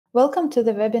Welcome to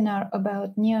the webinar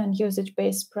about Neon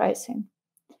usage-based pricing.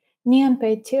 Neon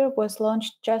paid tier was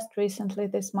launched just recently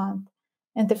this month,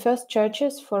 and the first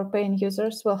charges for paying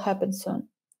users will happen soon.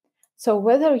 So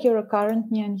whether you're a current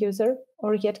Neon user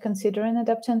or yet considering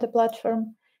adopting the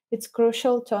platform, it's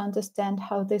crucial to understand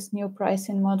how this new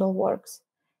pricing model works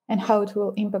and how it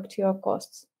will impact your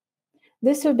costs.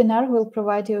 This webinar will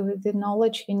provide you with the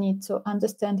knowledge you need to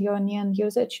understand your Neon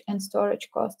usage and storage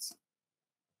costs.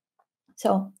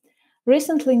 So,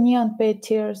 recently Neon paid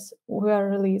tiers were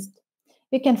released.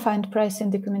 You can find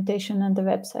pricing documentation on the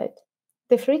website.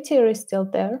 The free tier is still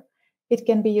there. It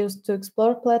can be used to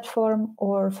explore platform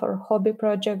or for hobby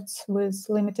projects with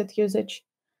limited usage.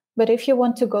 But if you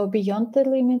want to go beyond the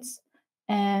limits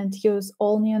and use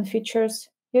all Neon features,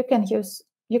 you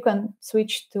can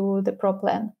switch to the Pro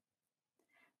plan.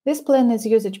 This plan is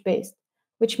usage-based,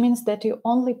 which means that you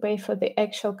only pay for the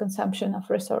actual consumption of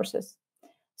resources,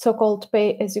 so-called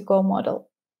pay-as-you-go model.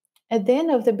 At the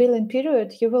end of the billing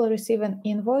period, you will receive an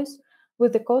invoice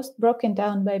with the cost broken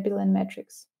down by billing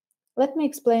metrics. Let me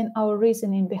explain our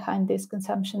reasoning behind these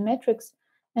consumption metrics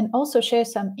and also share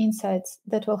some insights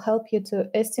that will help you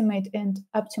to estimate and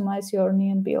optimize your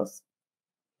Neon bills.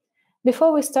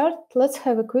 Before we start, let's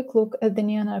have a quick look at the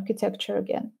Neon architecture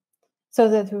again, so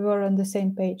that we were on the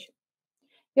same page.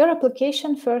 Your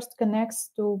application first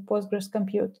connects to Postgres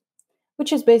Compute,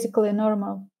 which is basically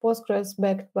normal Postgres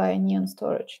backed by Neon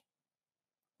storage.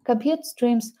 Compute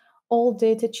streams all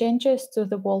data changes to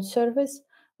the wall service,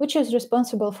 which is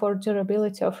responsible for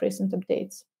durability of recent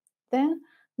updates. Then,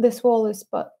 this wall is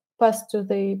passed to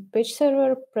the page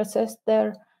server, processed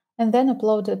there, and then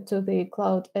uploaded to the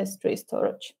cloud S3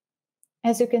 storage.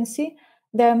 As you can see,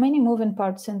 there are many moving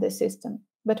parts in the system,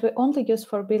 but we only use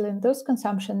for billing those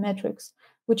consumption metrics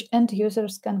which end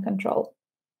users can control.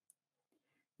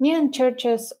 Neon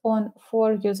charges on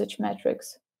 4 usage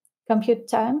metrics: compute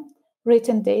time,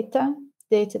 written data,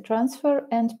 data transfer,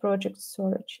 and project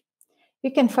storage.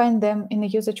 You can find them in the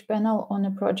usage panel on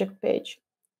a project page.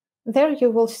 There you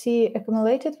will see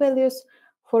accumulated values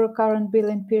for a current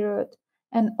billing period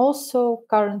and also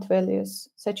current values,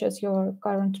 such as your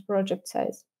current project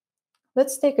size.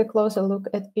 Let's take a closer look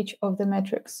at each of the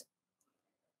metrics.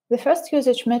 The first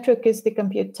usage metric is the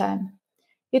compute time.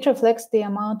 It reflects the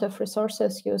amount of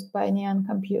resources used by Neon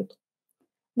Compute.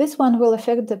 This one will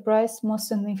affect the price most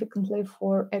significantly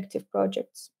for active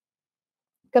projects.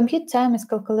 Compute time is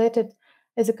calculated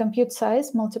as a compute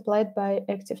size multiplied by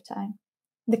active time.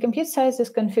 The compute size is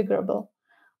configurable.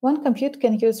 One compute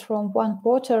can use from 1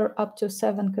 quarter up to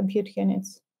 7 compute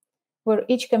units, where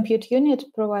each compute unit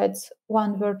provides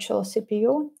 1 virtual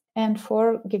CPU and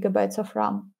 4 GB of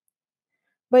RAM.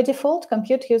 By default,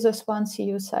 compute uses 1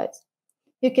 CU size.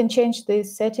 You can change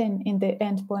this setting in the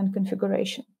endpoint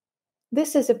configuration.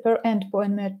 This is a per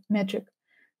endpoint metric,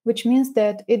 which means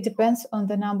that it depends on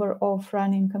the number of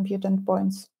running compute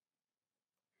endpoints.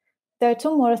 There are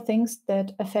 2 more things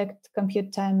that affect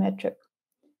compute time metric.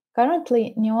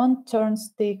 Currently, Neon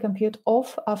turns the compute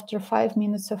off after 5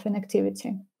 minutes of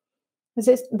inactivity.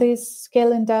 This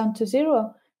scaling down to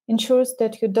 0 ensures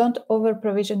that you don't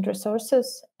over-provision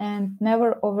resources and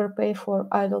never overpay for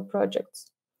idle projects.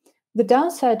 The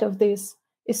downside of this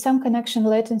is some connection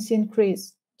latency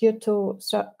increase due to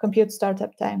compute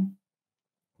startup time.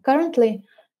 Currently,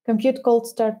 compute cold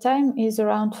start time is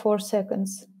around 4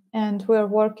 seconds, and we're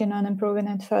working on improving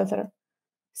it further.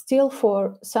 Still,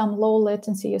 for some low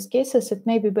latency use cases, it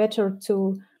may be better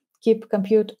to keep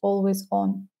compute always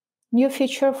on. New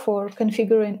feature for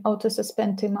configuring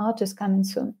auto-suspend timeout is coming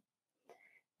soon.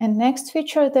 And next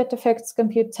feature that affects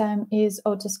compute time is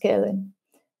auto-scaling.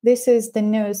 This is the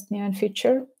newest Neon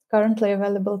feature, currently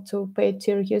available to paid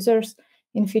tier users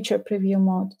in feature preview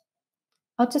mode.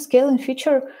 Auto-scaling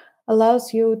feature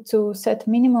allows you to set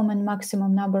minimum and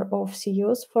maximum number of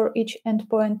CUs for each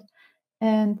endpoint,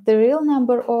 and the real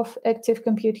number of active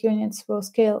compute units will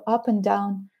scale up and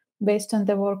down based on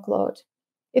the workload.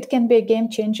 It can be a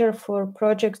game changer for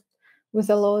projects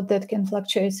with a load that can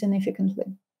fluctuate significantly.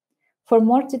 For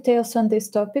more details on this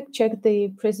topic, check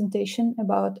the presentation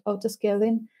about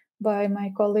autoscaling by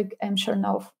my colleague M.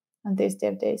 Chernoff on these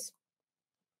dev days.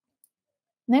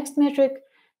 Next metric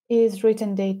is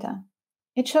written data.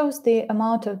 It shows the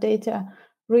amount of data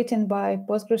written by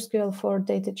PostgreSQL for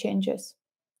data changes.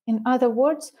 In other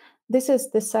words, this is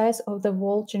the size of the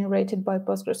wall generated by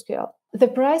PostgreSQL. The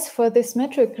price for this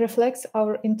metric reflects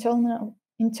our internal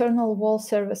wall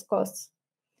service costs.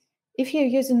 If you're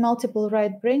using multiple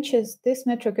write branches, this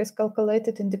metric is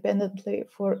calculated independently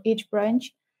for each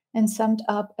branch and summed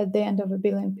up at the end of a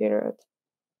billing period.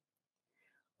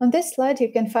 On this slide,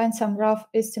 you can find some rough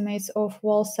estimates of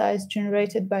wall size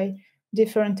generated by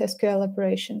different SQL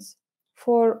operations.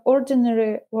 For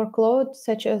ordinary workload,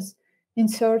 such as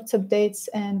inserts, updates,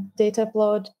 and data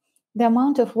upload, the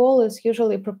amount of wall is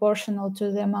usually proportional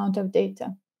to the amount of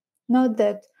data. Note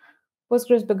that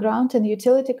Postgres background and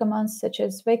utility commands such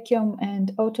as vacuum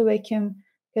and auto vacuum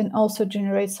can also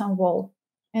generate some wall.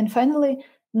 And finally,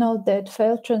 note that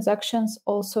failed transactions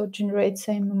also generate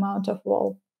same amount of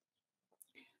wall.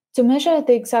 To measure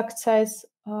the exact size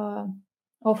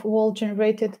of wall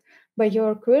generated by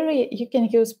your query, you can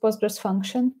use Postgres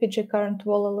function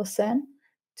pgCurrentWallLSN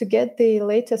to get the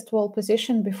latest wall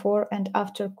position before and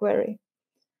after query,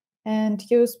 and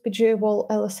use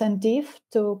pgWallLSN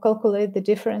to calculate the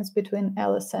difference between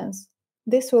LSNs.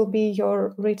 This will be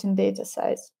your written data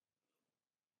size.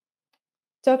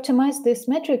 To optimize this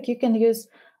metric, you can use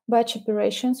batch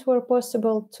operations where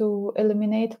possible to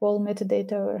eliminate wall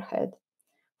metadata overhead.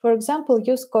 For example,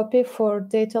 use copy for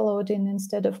data loading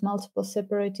instead of multiple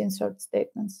separate insert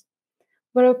statements.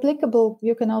 Where applicable,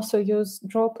 you can also use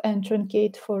drop and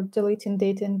truncate for deleting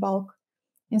data in bulk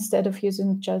instead of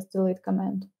using just delete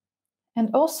command. And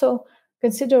also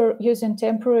consider using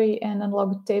temporary and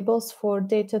unlocked tables for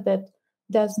data that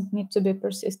doesn't need to be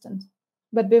persistent.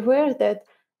 But beware that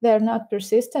they are not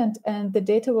persistent and the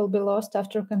data will be lost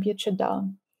after compute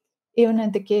shutdown, even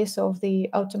in the case of the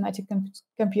automatic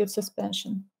compute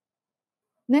suspension.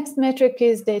 Next metric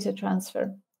is data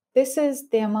transfer. This is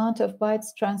the amount of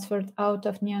bytes transferred out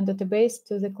of Neon database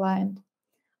to the client,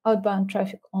 outbound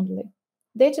traffic only.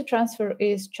 Data transfer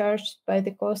is charged by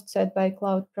the cost set by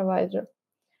cloud provider.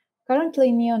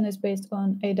 Currently, Neon is based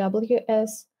on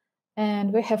AWS,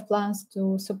 and we have plans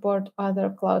to support other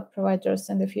cloud providers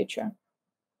in the future.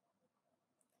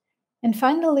 And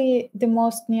finally, the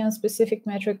most Neon-specific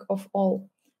metric of all,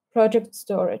 project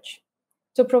storage.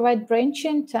 To provide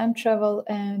branching, time travel,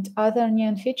 and other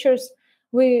Neon features,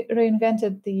 we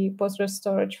reinvented the Postgres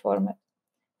storage format.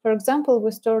 For example,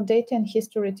 we store data and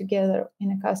history together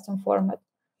in a custom format,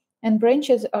 and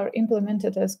branches are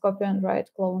implemented as copy and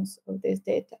write clones of this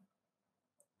data.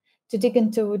 To dig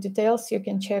into details, you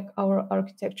can check our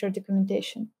architecture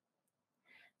documentation.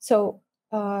 So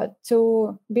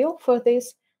to build for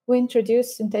this, we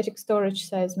introduced synthetic storage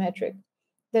size metric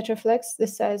that reflects the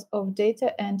size of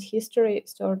data and history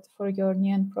stored for your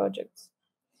Neon projects.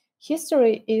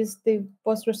 History is the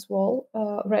Postgres wall,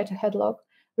 write-ahead log,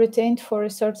 retained for a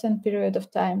certain period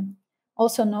of time,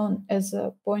 also known as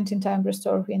a point-in-time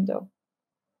restore window.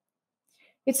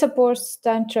 It supports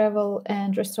time travel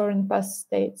and restoring past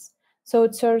states, so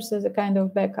it serves as a kind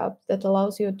of backup that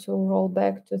allows you to roll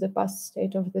back to the past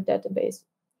state of the database.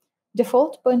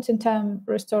 Default point-in-time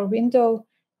restore window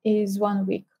is 1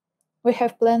 week. We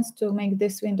have plans to make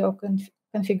this window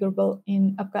configurable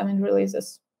in upcoming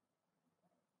releases.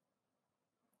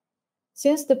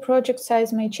 Since the project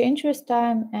size may change with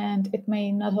time and it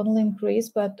may not only increase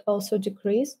but also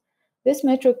decrease, this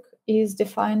metric is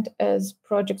defined as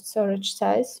project storage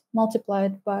size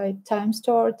multiplied by time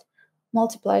stored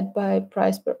multiplied by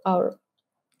price per hour.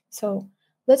 So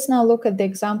let's now look at the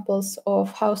examples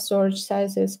of how storage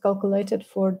size is calculated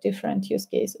for different use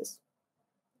cases.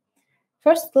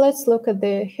 First, let's look at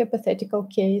the hypothetical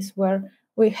case where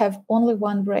we have only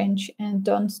one branch and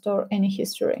don't store any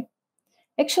history.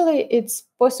 Actually, it's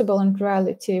possible in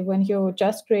reality when you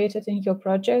just created in your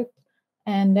project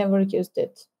and never used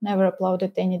it, never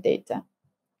uploaded any data.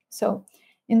 So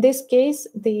in this case,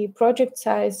 the project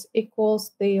size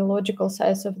equals the logical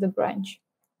size of the branch.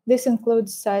 This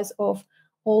includes size of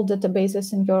all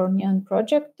databases in your Neon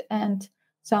project and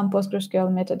some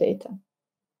PostgreSQL metadata.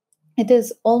 It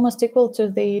is almost equal to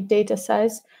the data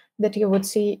size that you would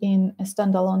see in a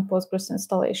standalone Postgres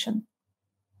installation.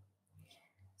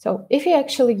 So if you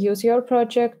actually use your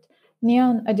project,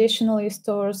 Neon additionally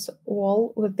stores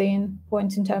wall within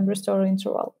point-in-time restore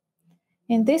interval.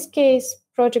 In this case,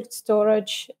 project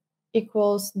storage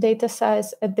equals data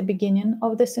size at the beginning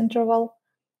of this interval.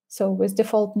 So with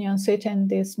default Neon City,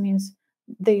 this means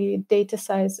the data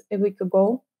size a week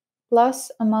ago, plus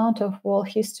amount of wall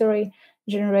history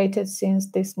generated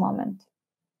since this moment.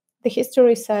 The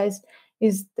history size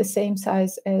is the same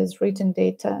size as written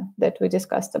data that we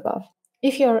discussed above.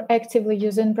 If you're actively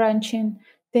using branching,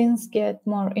 things get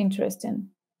more interesting.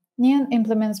 Neon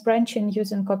implements branching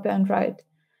using copy and write,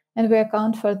 and we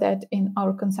account for that in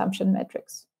our consumption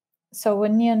metrics. So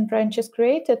when Neon branch is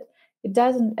created, it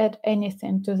doesn't add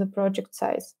anything to the project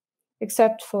size,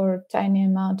 except for a tiny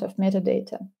amount of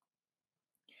metadata.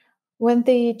 When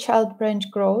the child branch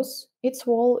grows, its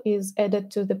wall is added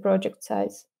to the project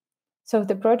size. So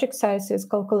the project size is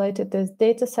calculated as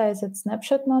data size at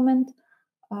snapshot moment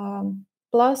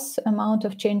plus amount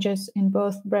of changes in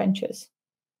both branches.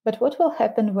 But what will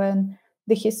happen when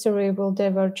the history will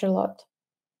diverge a lot?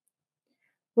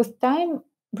 With time,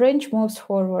 branch moves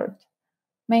forward,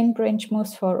 main branch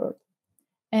moves forward,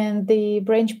 and the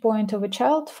branch point of a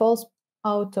child falls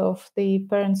out of the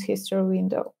parent's history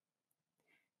window.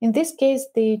 In this case,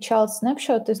 the child's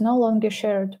snapshot is no longer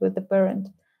shared with the parent,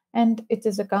 and it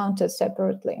is accounted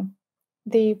separately.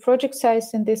 The project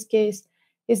size in this case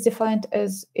is defined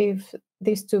as if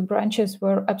these two branches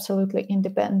were absolutely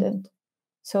independent.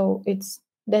 So it's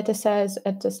data size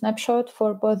at the snapshot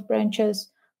for both branches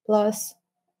plus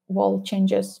wall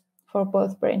changes for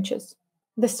both branches.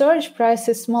 The storage price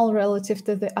is small relative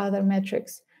to the other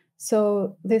metrics,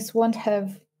 so this won't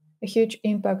have a huge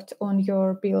impact on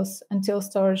your bills until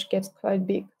storage gets quite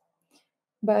big.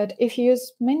 But if you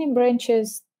use many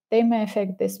branches, they may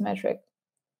affect this metric.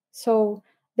 So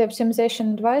the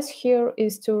optimization advice here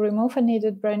is to remove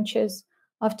unneeded branches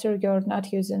after you're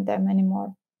not using them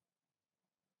anymore.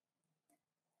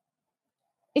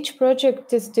 Each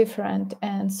project is different,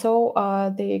 and so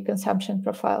are the consumption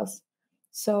profiles.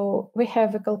 So we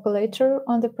have a calculator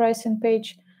on the pricing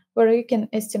page where you can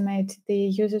estimate the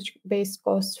usage-based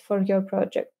cost for your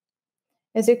project.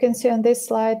 As you can see on this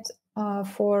slide,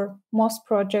 for most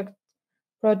projects,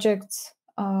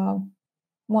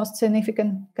 most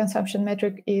significant consumption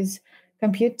metric is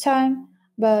compute time,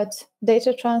 but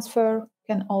data transfer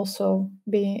can also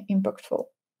be impactful.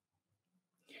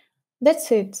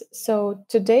 That's it. So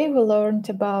today we learned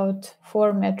about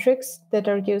 4 metrics that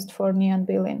are used for Neon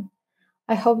billing.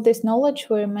 I hope this knowledge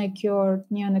will make your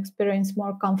Neon experience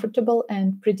more comfortable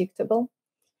and predictable.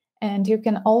 And you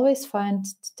can always find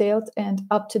detailed and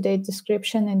up-to-date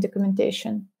description and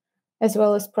documentation, as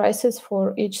well as prices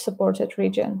for each supported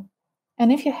region.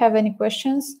 And if you have any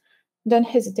questions, don't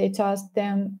hesitate to ask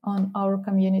them on our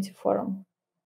community forum.